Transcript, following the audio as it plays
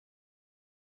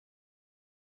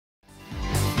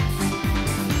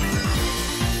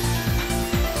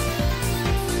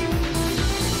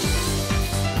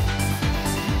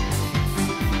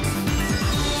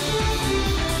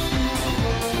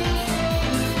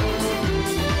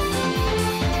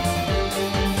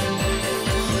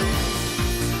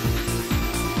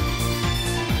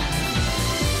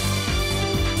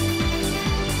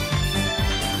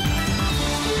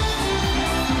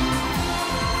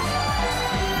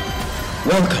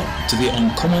Welcome to the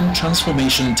Uncommon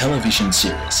Transformation television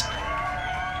series.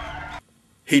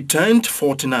 He turned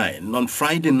 49 on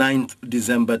Friday 9th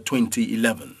December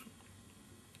 2011.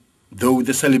 Though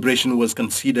the celebration was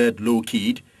considered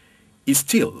low-keyed, it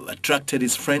still attracted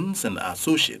his friends and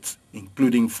associates,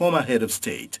 including former head of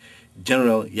state,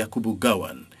 General Yakubu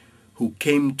Gowon, who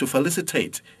came to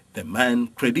felicitate the man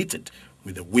credited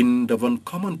with the wind of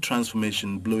uncommon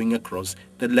transformation blowing across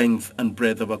the length and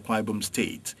breadth of Akwa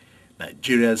State,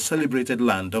 Nigeria's celebrated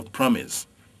land of promise.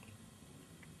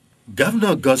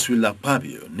 Governor Godswill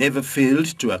Akpabio never failed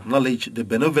to acknowledge the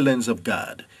benevolence of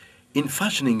God in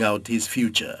fashioning out his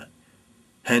future.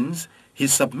 Hence, he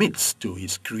submits to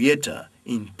his Creator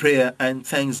in prayer and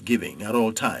thanksgiving at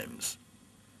all times.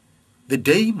 The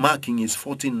day marking his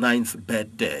 49th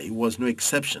birthday was no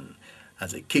exception,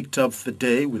 as he kicked off the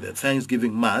day with a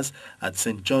Thanksgiving Mass at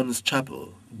St. John's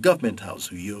Chapel, Government House,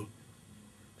 Uyo.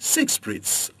 6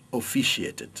 priests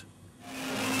officiated.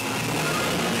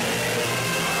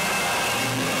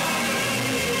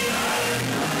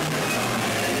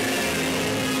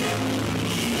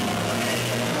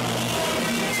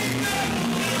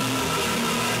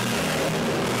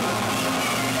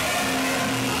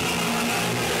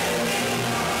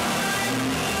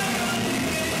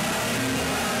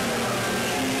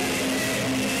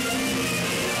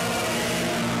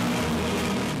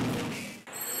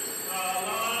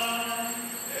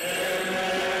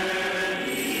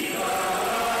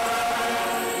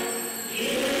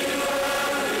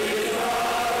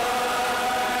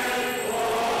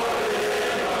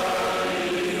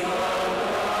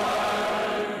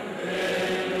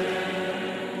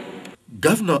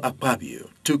 Governor Akpabio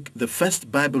took the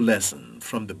first Bible lesson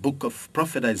from the book of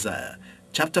Prophet Isaiah,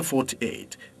 chapter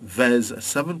 48, verse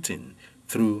 17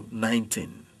 through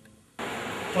 19.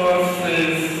 Thus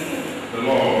says the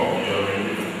Lord your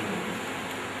Redeemer,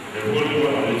 the Holy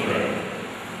One of Israel.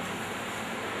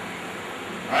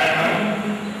 I am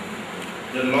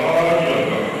the Lord your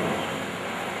God,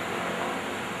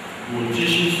 who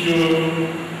teaches you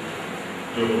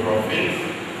to profit,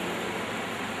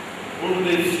 who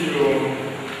leads you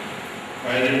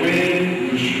by the way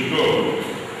you should go.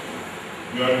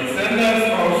 Your descendants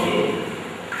also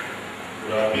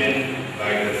will have been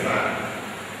like the sun,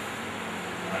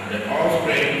 and the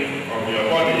offspring of your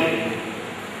body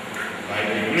like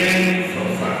the grains of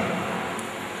sand.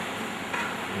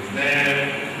 His name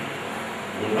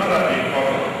will not have been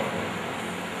cut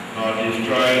nor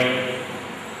destroyed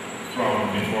from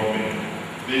before me.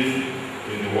 This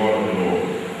is the word of the Lord.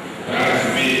 Thanks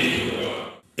be to God.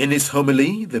 In his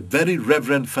homily, the very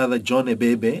Reverend Father John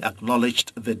Ebebe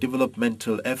acknowledged the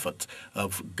developmental effort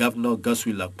of Governor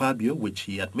Godswill Akpabio, which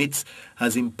he admits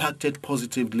has impacted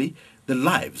positively the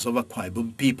lives of Akwa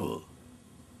Ibom people.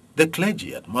 The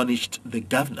clergy admonished the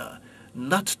governor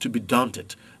not to be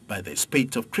daunted by the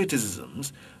spate of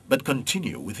criticisms, but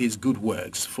continue with his good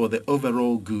works for the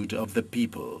overall good of the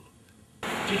people.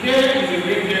 Today is a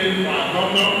great day for our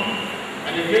governor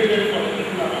and a great day for the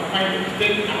people of Akwa Ibom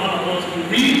State and all of us to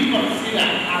reconsider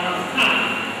and understand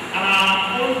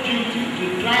our own duty to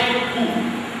drive food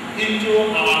into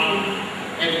our own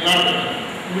environment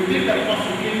within the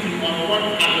possibility of what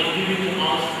has been given to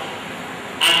us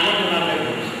at whatever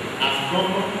levels, as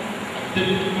governor, as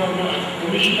deputy governor, as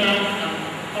commissioners, and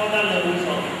other levels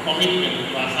of commitment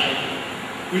to our side.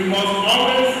 We must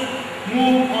always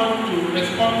move on to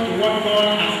respond to what God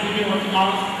has given unto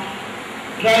us,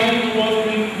 driving towards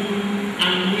doing good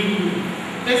and doing good,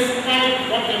 despite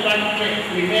whatever threats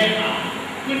we may have,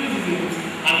 criticisms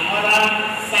and other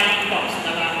side thoughts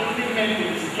that are only meant to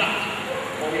distract,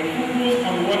 or we focus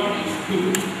on what is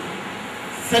good.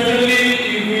 Certainly,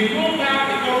 if we go back,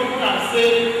 because people have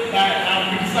said that and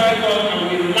criticize us and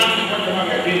we relax in whatever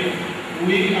we are doing,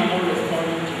 we are not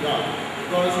responding to God.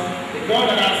 Because the God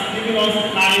that has given us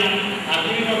life, has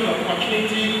given us the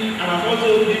opportunity, and has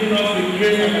also given us the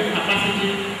grace and the capacity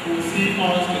to see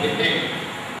us to the end.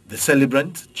 The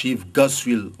celebrant, Chief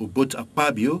Godswill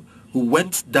Akpabio, who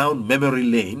went down memory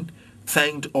lane,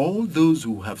 thanked all those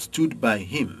who have stood by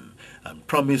him and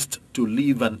promised to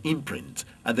leave an imprint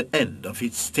at the end of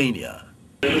his tenure.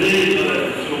 Today is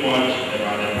not so much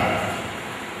about the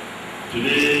past.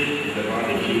 Today is about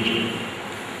the future.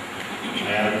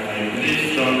 I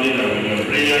believe strongly that with your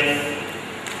prayers,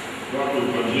 God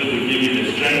will continue to give you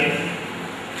the strength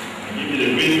and give you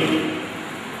the wisdom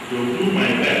to do my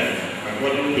best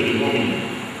according to the moment,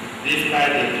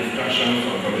 despite the distractions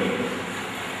of others.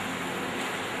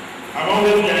 I'm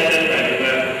always guided by the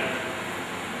Bible,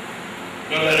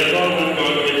 because I recall when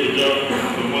God gave the job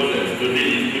to Moses to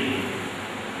lead his people.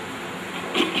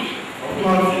 Of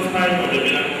course, in spite of the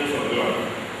miracles of God,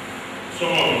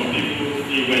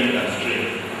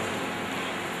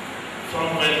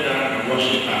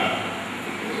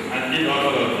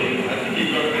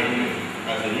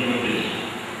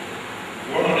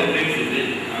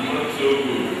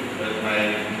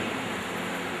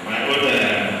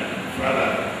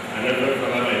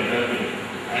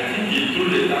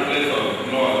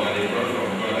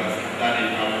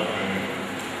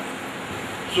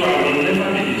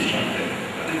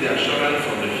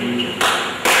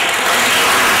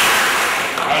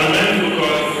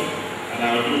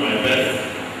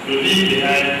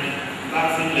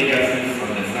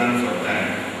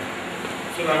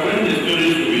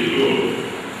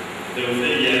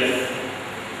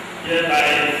 Here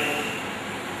lies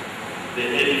the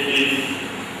edifice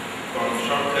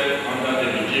constructed under the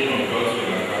regime of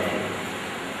Godswill Akpabio.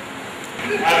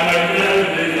 And my prayer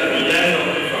today is that we learn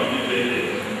something from this lady,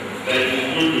 that it is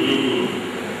good to do good,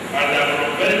 and that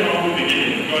from very humble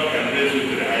beginnings, God can raise you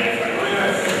to the highest height.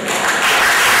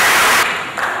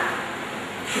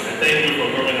 I thank you for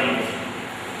coming out.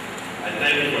 I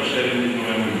thank you for sharing this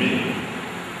moment with me.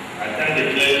 I thank the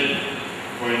clergy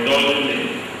for indulging me.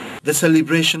 The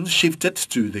celebration shifted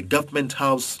to the Government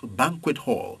House Banquet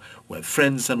Hall, where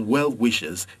friends and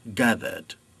well-wishers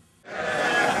gathered.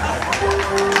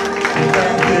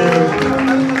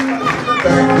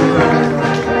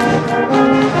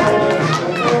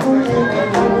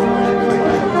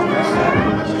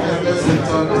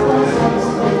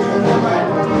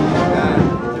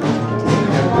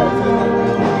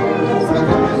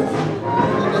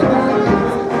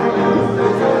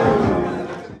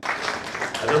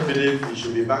 You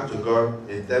should be back to God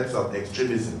in terms of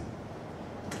extremism,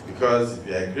 because if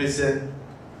you are a Christian,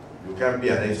 you can't be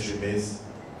an extremist,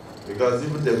 because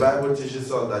even the Bible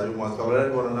teaches us that you must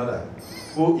tolerate one another.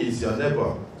 Who is your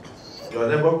neighbor? Your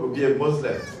neighbor could be a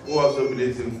Muslim who also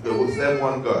believes in the same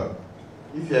one God.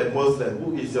 If you are a Muslim,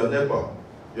 who is your neighbor?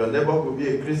 Your neighbor could be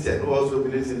a Christian who also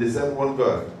believes in the same one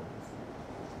God.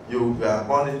 You are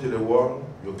born into the world,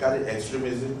 you carry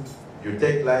extremism, you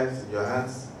take lives in your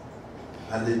hands,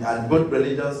 and both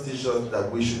religions teach us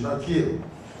that we should not kill.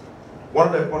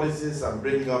 One of the policies I'm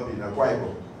bringing up in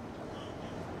Akwa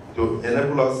to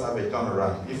enable us to have a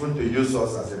turnaround, even to use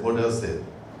us as a model state,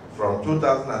 from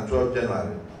 2012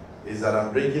 January, is that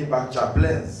I'm bringing back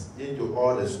chaplains into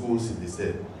all the schools in the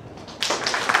state.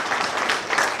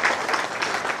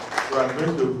 So I'm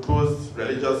going to post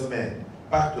religious men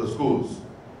back to schools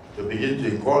to begin to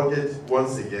inculcate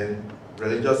once again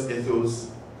religious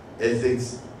ethos,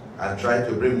 ethics, and try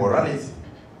to bring morality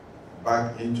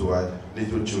back into our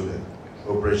little children.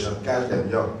 Operation Catch Them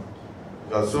Young.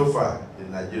 Because so far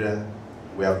in Nigeria,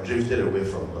 we have drifted away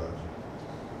from God.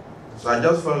 So I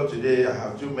just felt today I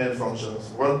have two main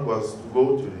functions. One was to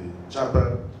go to the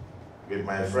chapel with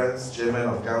my friends, chairmen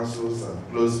of councils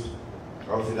and close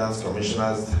confidence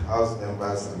commissioners, house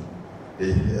members, and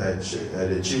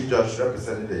the chief judge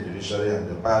representing the judiciary and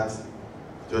the party,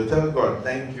 to tell God,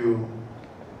 thank you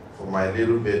for my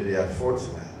little baby at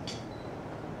 49,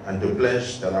 and to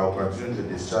pledge that I will continue to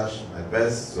discharge my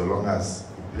best so long as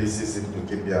it pleases him to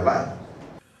keep me alive.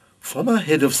 Former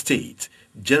head of state,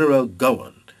 General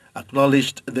Gowon,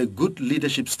 acknowledged the good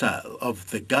leadership style of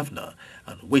the governor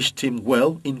and wished him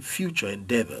well in future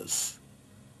endeavors.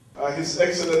 His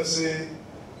Excellency,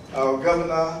 our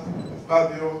Governor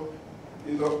Akpabio,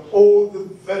 all the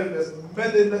very best,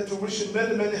 to wish him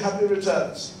many, many happy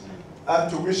returns, and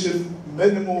to wish him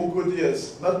many more good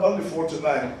years, not only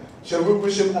 49. Shall we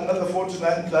wish him another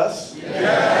 49 plus?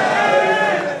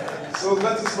 Yeah. So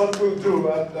that is what we'll do,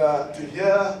 and to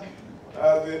hear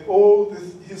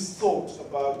his thoughts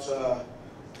about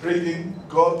bringing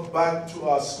God back to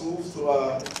our schools, to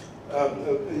our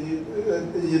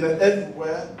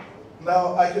everywhere.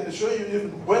 Now, I can assure you,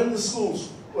 even when the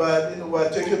schools were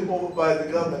taken over by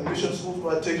the government, mission schools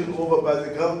were taken over by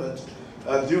the government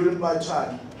during my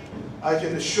time, I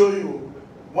can assure you,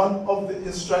 one of the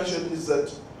instructions is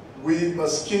that we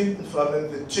must keep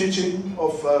the teaching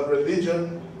of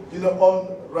religion, on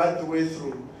right the way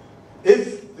through.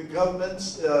 If the government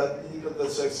that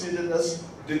succeeded us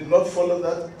did not follow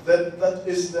that, then that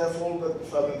is their fault.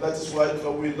 That is why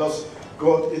we lost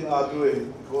God in our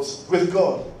doing. Because with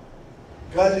God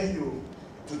guiding you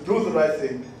to do the right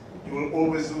thing, you will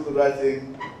always do the right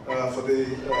thing for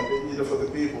the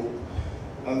people.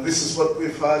 And this is what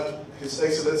we've had His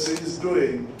Excellency is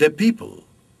doing. The people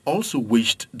also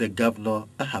wished the governor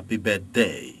a happy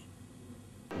birthday.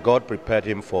 God prepared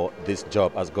him for this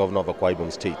job as governor of Akwa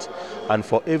Ibom State. And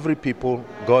for every people,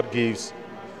 God gives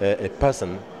a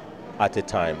person at a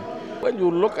time. When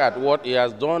you look at what he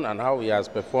has done and how he has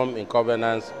performed in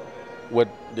governance with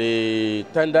the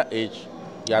tender age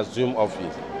he assumed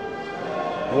office,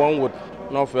 one would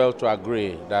not fail to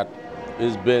agree that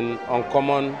it's been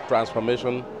uncommon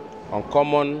transformation,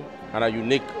 uncommon and a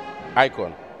unique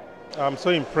icon. I'm so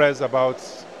impressed about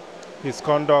his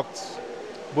conduct,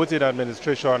 both in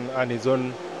administration and his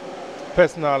own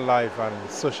personal life and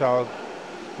social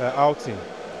outing.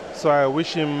 So I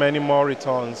wish him many more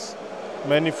returns,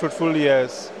 many fruitful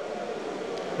years.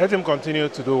 Let him continue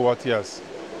to do what he has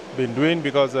been doing,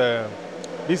 because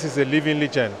this is a living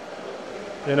legend,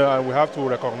 and we have to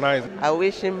recognize. I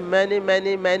wish him many,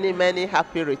 many, many, many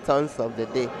happy returns of the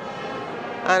day.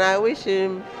 And I wish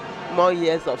him more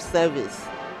years of service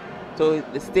to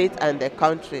the state and the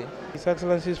country. His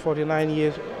Excellency's 49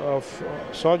 years of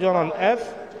sojourn on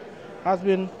earth has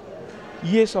been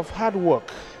years of hard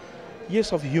work,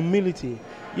 years of humility,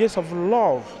 years of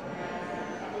love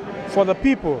for the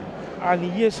people, and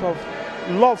years of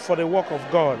love for the work of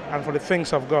God and for the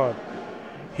things of God.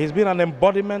 He's been an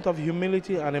embodiment of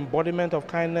humility, an embodiment of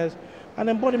kindness, an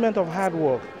embodiment of hard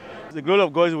work. The glory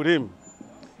of God is with him.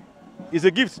 It's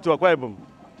a gift to Akwa Ibom,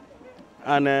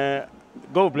 and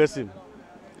God bless him.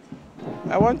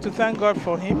 I want to thank God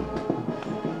for him,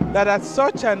 that at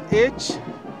such an age,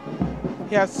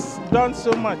 he has done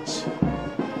so much.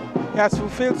 He has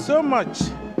fulfilled so much.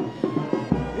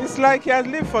 It's like he has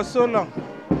lived for so long.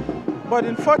 But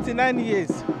in 49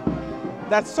 years,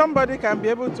 that somebody can be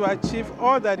able to achieve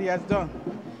all that he has done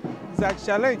is a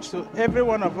challenge to every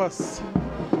one of us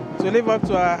to live up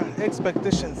to our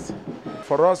expectations.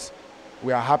 For us,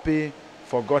 we are happy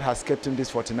for God has kept him these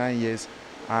 49 years.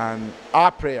 And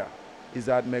our prayer is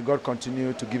that may God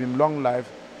continue to give him long life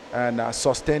and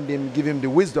sustain him, give him the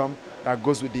wisdom that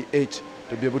goes with the age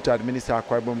to be able to administer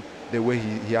Akwa Ibom the way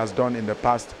he has done in the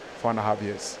past 4.5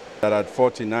 years. That at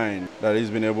 49, that he's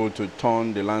been able to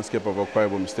turn the landscape of Akwa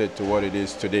Ibom State to what it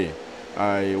is today.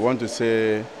 I want to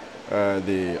say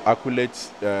the accolades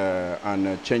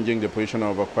and changing the position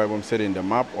of Akwa Ibom State in the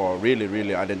map, or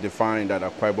really identifying that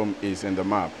Akwa Ibom is in the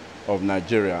map of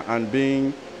Nigeria and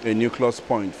being a nucleus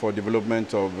point for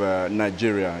development of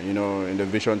Nigeria, you know, in the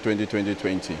Vision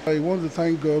 2020. I want to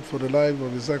thank God for the life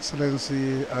of His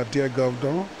Excellency, our dear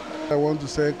Governor. I want to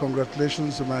say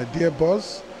congratulations to my dear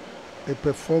boss, a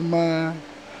performer,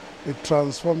 a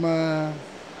transformer,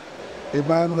 a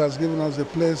man who has given us a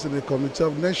place in the Committee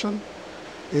of Nations,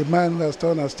 a man who has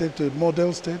turned our state to a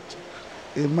model state,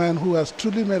 a man who has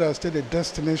truly made our state a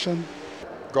destination.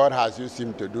 God has used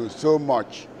him to do so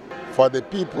much for the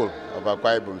people of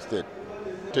Akwa Ibom State.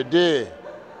 Today,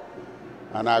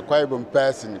 an Akwa Ibom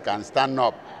person can stand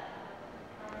up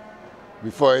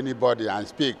before anybody and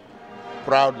speak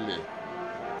proudly.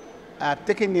 I've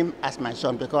taken him as my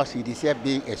son because he deserves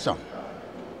being a son.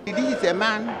 This is a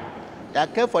man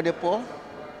that cares for the poor,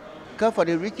 cares for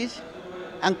the rich,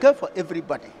 and cares for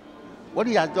everybody. What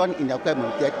he has done in Akwa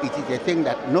Ibom State, it is a thing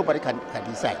that nobody can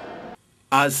decide.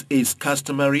 As is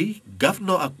customary,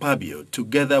 Governor Akpabio,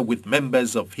 together with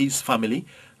members of his family,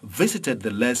 visited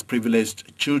the less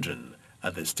privileged children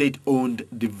at the state-owned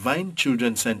Divine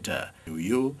Children Center,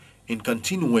 Uyo, in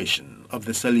continuation of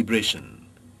the celebration.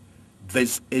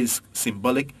 This is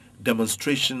symbolic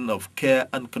demonstration of care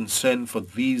and concern for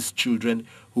these children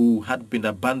who had been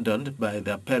abandoned by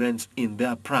their parents in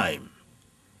their prime.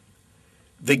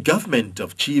 The government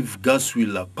of Chief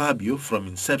Godswill Akpabio from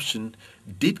inception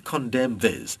did condemn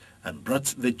this and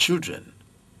brought the children,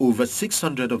 over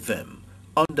 600 of them,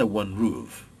 under one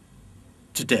roof.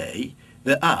 Today,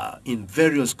 they are in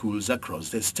various schools across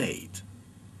the state.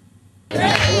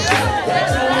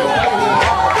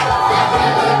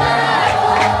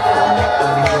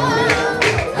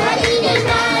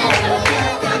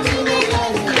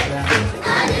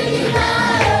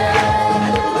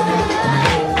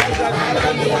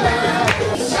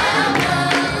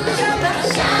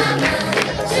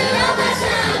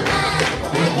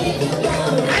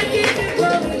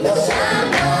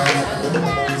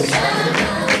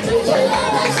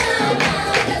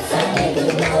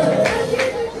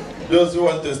 Those who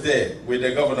want to stay with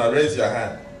the governor, raise your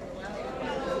hand.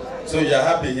 So you're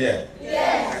happy here?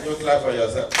 Yes. You clap for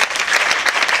yourself.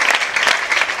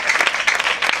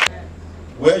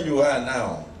 Where you are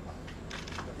now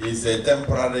is a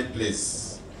temporary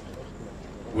place.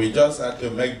 We just had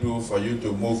to make do for you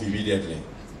to move immediately.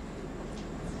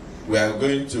 We are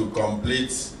going to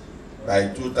complete by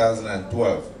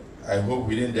 2012, I hope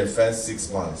within the first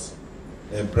 6 months,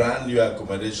 a brand new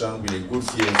accommodation with a good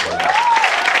field for you.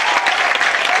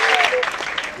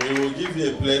 We will give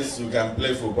you a place you can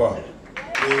play football.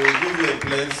 We will give you a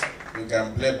place you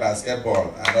can play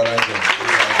basketball and other things.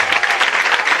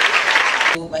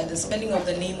 So by the spelling of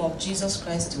the name of Jesus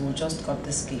Christ, we will just cut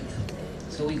this cake.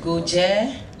 So we go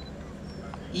J,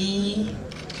 E,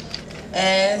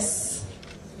 S,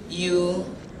 U,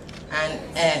 and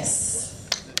S.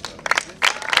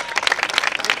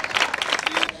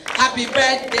 Happy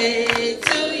birthday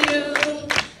to you.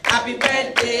 Happy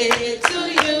birthday to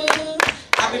you.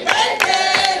 Happy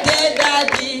birthday, dear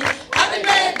Daddy. Happy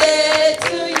birthday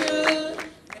to you.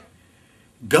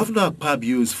 Governor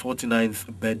Akpabio's 49th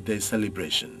birthday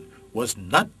celebration was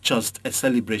not just a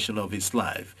celebration of his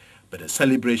life, but a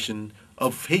celebration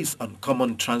of his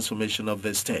uncommon transformation of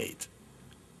the state.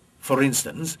 For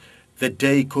instance, the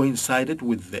day coincided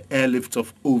with the airlift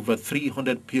of over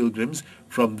 300 pilgrims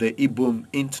from the Ibom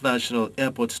International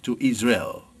Airport to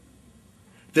Israel.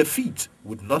 The feat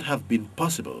would not have been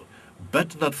possible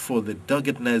but not for the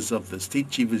doggedness of the State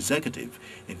Chief Executive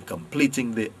in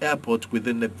completing the airport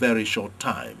within a very short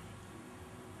time.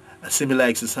 A similar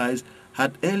exercise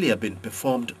had earlier been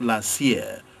performed last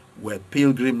year, where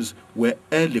pilgrims were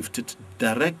airlifted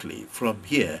directly from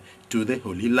here to the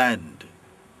Holy Land.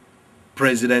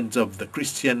 President of the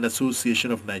Christian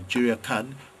Association of Nigeria,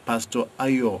 CAN, Pastor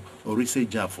Ayo Orise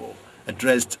Jafo,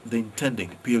 addressed the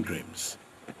intending pilgrims.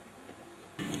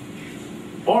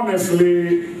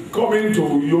 Honestly, coming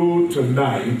to you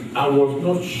tonight, I was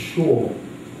not sure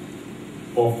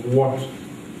of what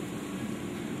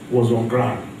was on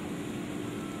ground.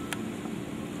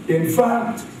 In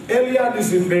fact, earlier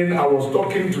this evening, I was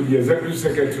talking to the Executive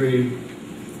Secretary,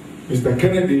 Mr.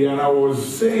 Kennedy, and I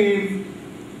was saying,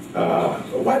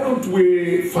 why don't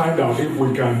we find out if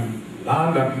we can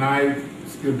land at night,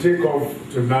 still take off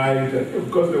tonight,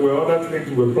 because there were other things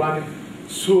we were planning.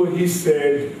 So he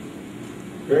said,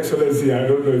 Your Excellency, I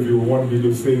don't know if you want me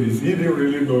to say this. He didn't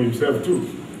really know himself too.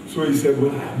 So he said,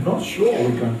 well, I'm not sure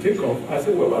we can take off. I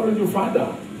said, well, why don't you find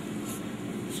out?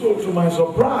 So to my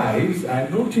surprise, I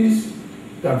noticed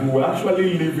that we were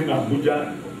actually leaving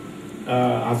Abuja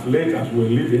as late as we were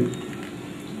leaving.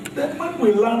 Then when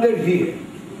we landed here,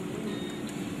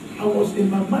 I was in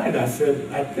my mind, I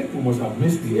said, I think we must have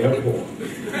missed the airport.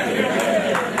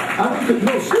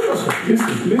 No,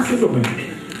 seriously, listen to me.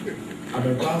 I'm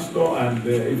a pastor, and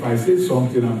if I say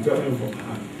something, I'm telling you from my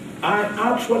heart.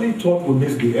 I actually thought we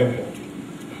missed the airport.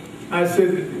 I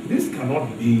said, this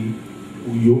cannot be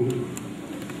Uyo.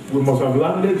 We must have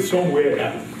landed somewhere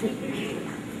else.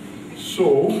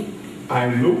 So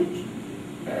I looked.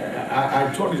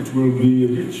 I thought it will be a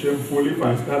bit shameful if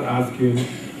I start asking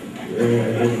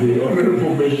the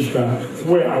Honorable Minister,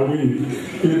 where are we?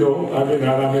 You know, I mean,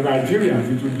 I'm a Nigerian.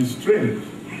 It would be strange.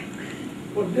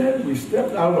 But then we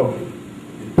stepped out of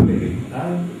the plane,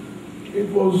 and it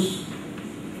was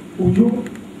Uyo.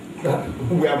 That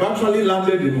we have actually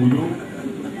landed in Uyo.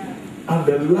 And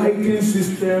the lighting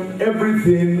system,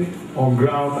 everything on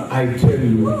ground, I tell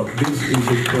you, this is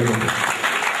incredible.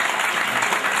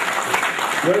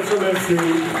 Your Excellency,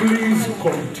 please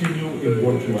continue in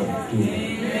what you are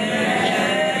doing.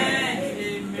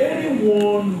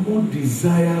 Anyone who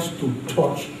desires to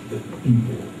touch the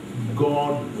people,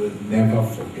 God will never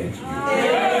forget you.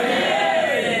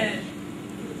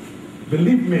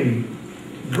 Believe me,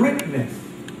 greatness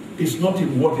is not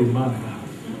in what a man has.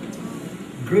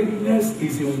 Greatness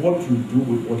is in what you do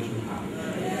with what you have.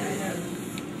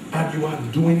 And you are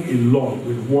doing a lot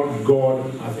with what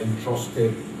God has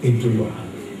entrusted into your hands.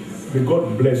 May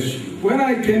God bless you. When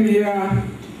I came here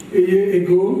a year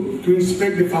ago to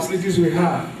inspect the facilities we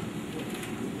have,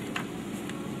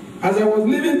 as I was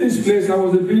leaving this place, I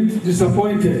was a bit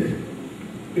disappointed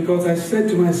because I said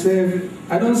to myself,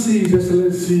 I don't see His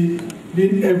Excellency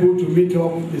being able to meet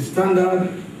up the standard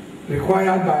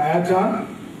required by IATA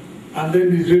and then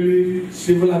the Israeli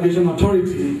Civil Aviation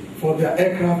Authority for their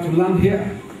aircraft to land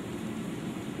here.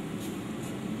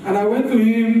 And I went to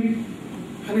him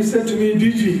and he said to me,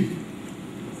 DG,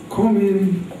 come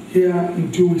in here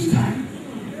in 2 weeks' time.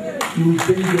 You will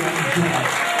change your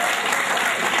attitude.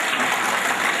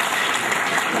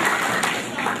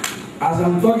 As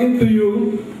I'm talking to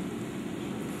you,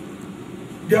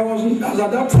 as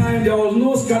at that time, there was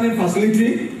no scanning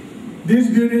facility. This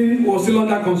building was still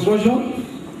under construction.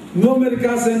 No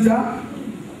medical center.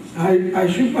 I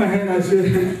shook my head and I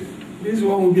said, this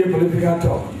one will be a political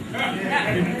talk.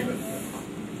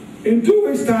 In 2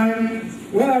 weeks' time,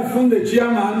 when I found the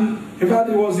chairman, in fact,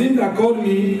 it was him that called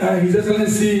me, His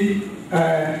Excellency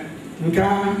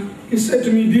Nka. He said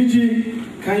to me,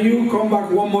 DG, can you come back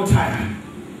one more time?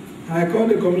 And I called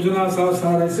the commissioners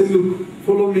outside. I said, look,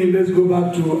 follow me, let's go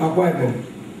back to Akwa.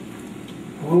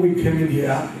 When we came in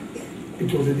here,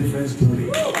 it was a different story.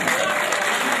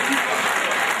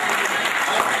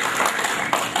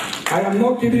 I am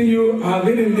not kidding you. I have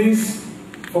been in this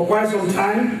for quite some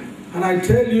time, and I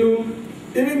tell you,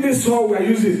 even this hall we are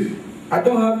using, I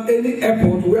don't have any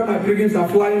airport where my pilgrims are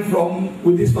flying from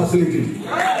with this facility.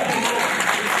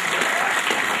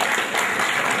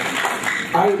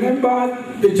 I remember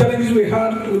the challenges we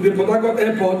had with the Port Harcourt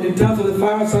airport in terms of the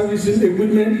fire services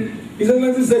equipment. His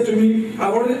Excellency said to me,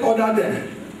 I've already ordered them.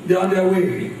 They're on their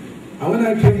way. And when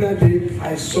I came that day,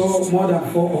 I saw more than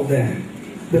 4 of them.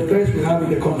 The best we have in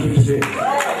the country today.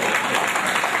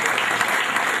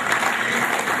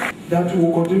 That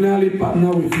will continually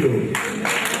partner with you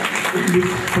in this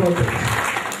project.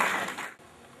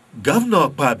 Governor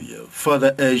Akpabio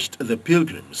further urged the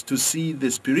pilgrims to see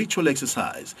the spiritual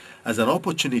exercise as an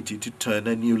opportunity to turn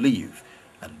a new leaf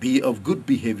and be of good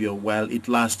behavior while it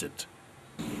lasted.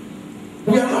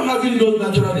 We are not having those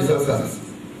natural disasters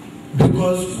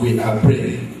because we are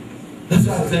praying. That's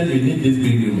why I said we need this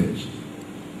pilgrimage.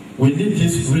 We need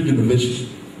this regeneration.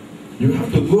 You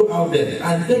have to go out there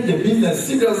and take the business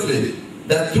seriously.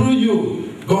 That through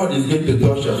you, God is going to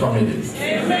touch your families.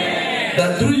 Amen.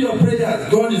 That through your prayers,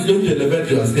 God is going to elevate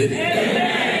your state.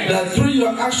 Amen. That through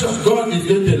your actions, God is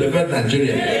going to elevate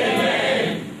Nigeria.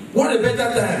 Amen. What a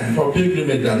better time for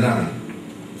pilgrimage than now.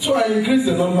 So I increased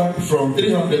the number from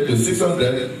 300 to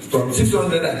 600. From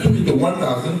 600, I took it to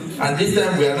 1,000. And this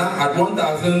time we are now at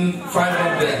 1,500.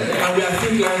 And we are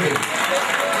still climbing.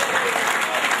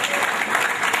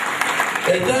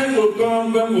 A time will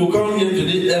come when we'll come here to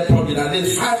this airport with at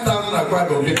least 5,000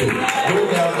 Akwa people going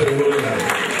down to the Holy Land.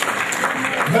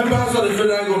 Members of the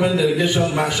federal government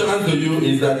delegation, my assurance to you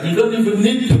is that you don't even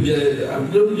need to be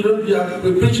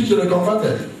preaching to the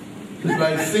converted. It's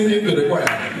like singing to the choir.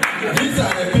 These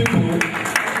are the people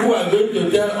who are going to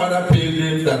tell other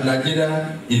pilgrims that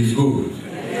Nigeria is good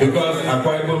because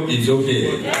Akwa is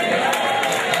okay.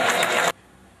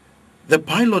 The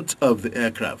pilot of the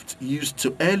aircraft used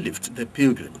to airlift the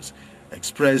pilgrims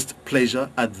expressed pleasure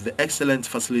at the excellent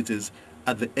facilities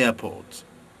at the airport.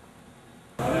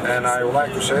 And I would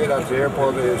like to say that the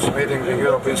airport is meeting the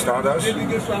European standards.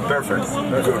 Perfect.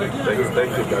 Good.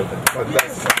 Thank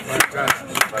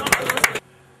you.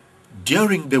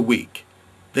 During the week,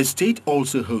 the state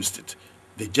also hosted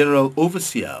the General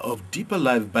Overseer of Deeper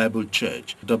Life Bible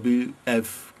Church,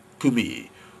 W.F. Kumi,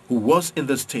 who was in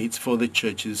the States for the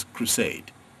church's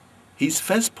crusade. His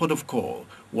first port of call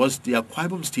was the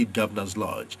Akwa State Governor's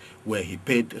Lodge, where he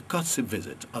paid a courtesy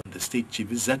visit on the State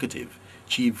Chief Executive,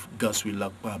 Chief Godswill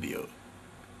Akpabio.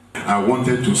 I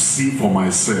wanted to see for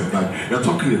myself that you're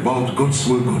talking about God's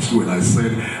will, and I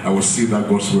said I will see that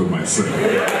God's will myself.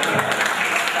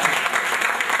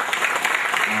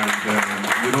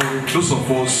 You know, those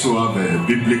of us who have a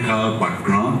biblical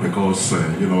background, because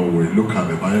you know, we look at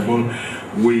the Bible,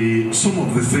 some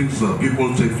of the things that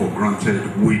people take for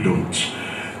granted, we don't.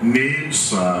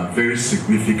 Names are very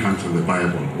significant in the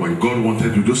Bible. When God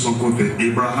wanted to do something with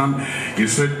Abraham, he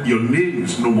said, your name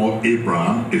is no more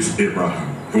Abraham, it's Abraham.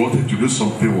 He wanted to do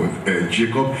something with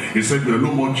Jacob. He said, you are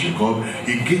no more Jacob.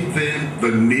 He gave them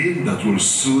the name that will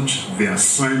suit the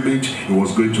assignment he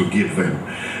was going to give them.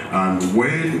 And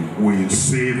when we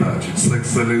say that His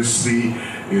Excellency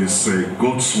is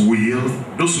God's will,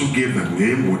 those who gave the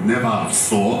name would never have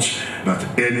thought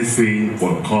that anything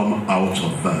will come out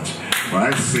of that. But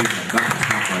I say that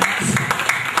happens,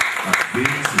 that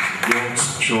this is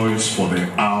God's choice for the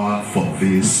hour for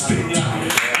this state.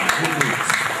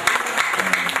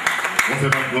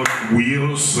 Whatever God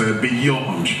wills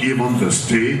beyond even the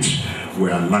stage, we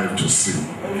are alive to see.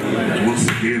 And once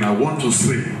again, I want to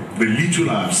say, the little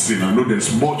I have seen, I know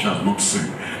there's much I have not seen.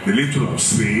 The little I've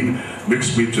seen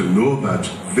makes me to know that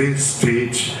this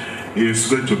state is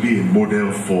going to be a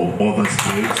model for other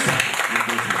states,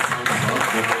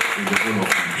 in the whole of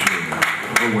Nigeria.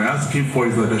 What we're asking for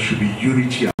is that there should be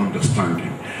unity and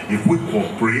understanding. If we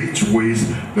cooperate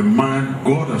with the man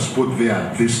God has put there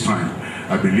at this time,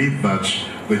 I believe that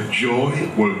the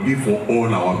joy will be for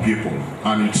all our people.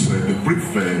 And it's the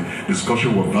brief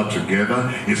discussion we've had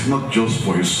together. It's not just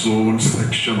for his own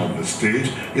section of the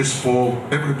state, it's for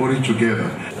everybody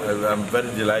together. I'm very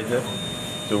delighted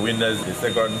to witness the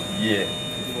second year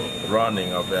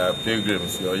running of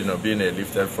pilgrims, you know, being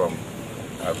lifted from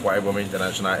Akwa Ibom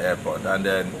International Airport. And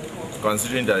then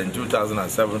considering that in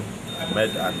 2007, I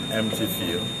met an empty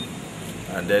field,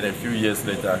 and then a few years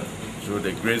later, through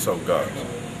the grace of God,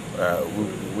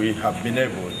 we have been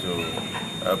able to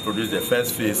produce the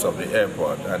first phase of the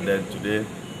airport, and then today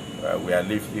we are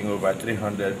lifting over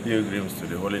 300 pilgrims to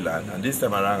the Holy Land. And this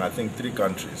time around, I think 3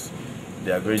 countries.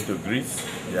 They are going to Greece,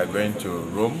 they are going to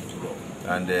Rome,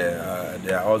 and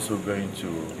they are also going to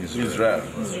Israel.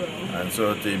 And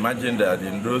so to imagine that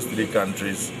in those 3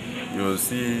 countries, you will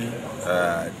see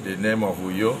the name of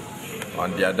Uyo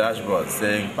on their dashboard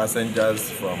saying, passengers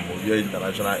from Uyo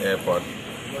International Airport,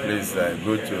 please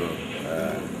go to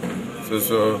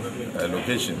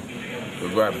location to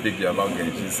go and pick their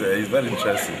luggage. It's very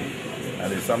interesting,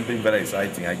 and it's something very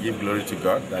exciting. I give glory to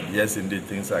God that yes, indeed,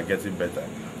 things are getting better.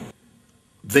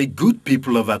 The good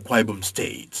people of Akwa Ibom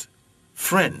State,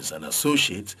 friends and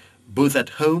associates, both at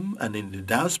home and in the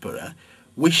diaspora,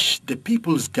 wish the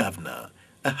people's governor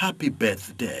a happy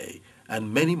birthday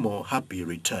and many more happy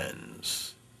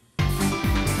returns.